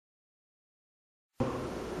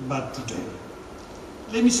but today.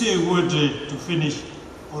 Let me say a word to finish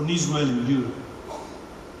on Israel and Europe.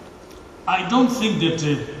 I don't think that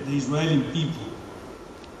the Israeli people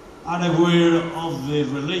are aware of the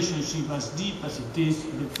relationship as deep as it is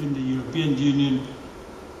between the European Union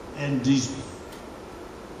and Israel.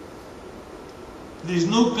 There is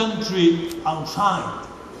no country outside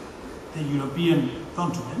the European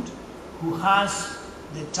continent who has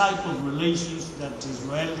the type of relations that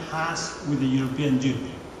Israel has with the European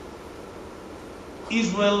Union.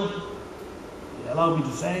 Israel, allow me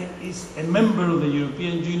to say, is a member of the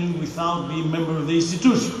European Union without being a member of the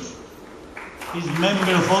institutions. Is a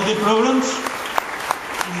member of all the programs,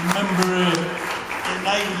 is a member, and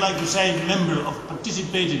I would like to say, a member of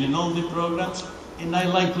participating in all the programs, and I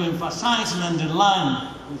like to emphasize and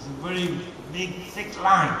underline with a very big, thick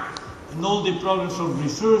line in all the programs of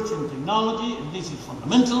research and technology, and this is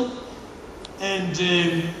fundamental. And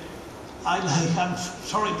I'm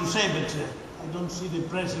sorry to say, but I don't see the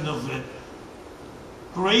president of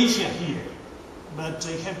Croatia here. But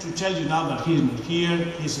I have to tell you now that he's not here,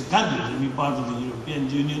 he's a candidate to be part of the European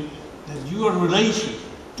Union, that your relation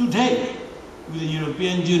today with the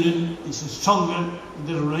European Union is stronger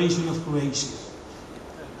than the relation of Croatia.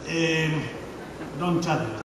 Don't tell it.